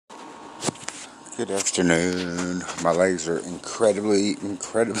Good afternoon. My legs are incredibly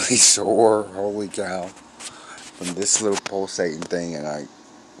sore. Holy cow. From this little pulsating thing, and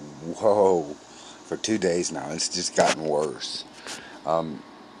whoa, for 2 days now. It's just gotten worse. Um,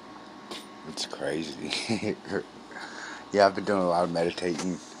 it's crazy. Yeah, I've been doing a lot of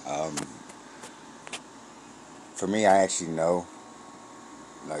meditating. For me, I actually know,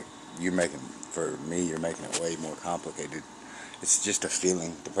 like, for me, you're making it way more complicated. It's just a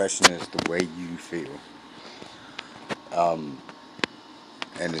feeling. Depression is the way you feel.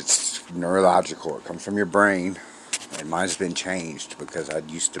 And it's neurological. It comes from your brain. And mine's been changed because I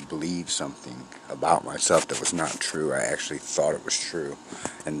used to believe something about myself that was not true. I actually thought it was true.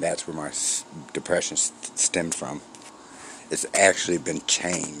 And that's where my depression stemmed from. It's actually been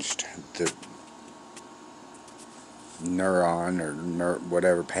changed. The neuron or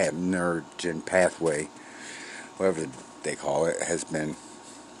whatever neurogen pathway, whatever they call it, has been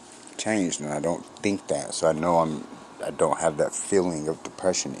changed. And I don't think that. So I don't have that feeling of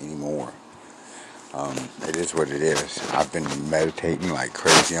depression anymore. It is what it is. I've been meditating like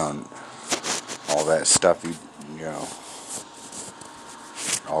crazy on all that stuff, you know,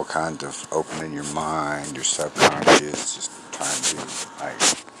 all kinds of opening your mind, your subconscious, just trying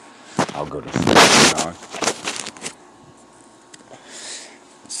to, I'll go to sleep,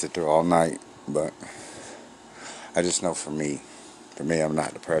 sit there all night, but I just know for me, I'm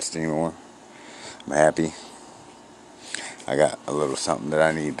not depressed anymore. I'm happy. I got a little something that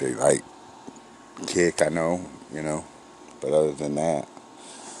I need to, kick, I know, but other than that,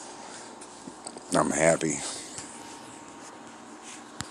 I'm happy.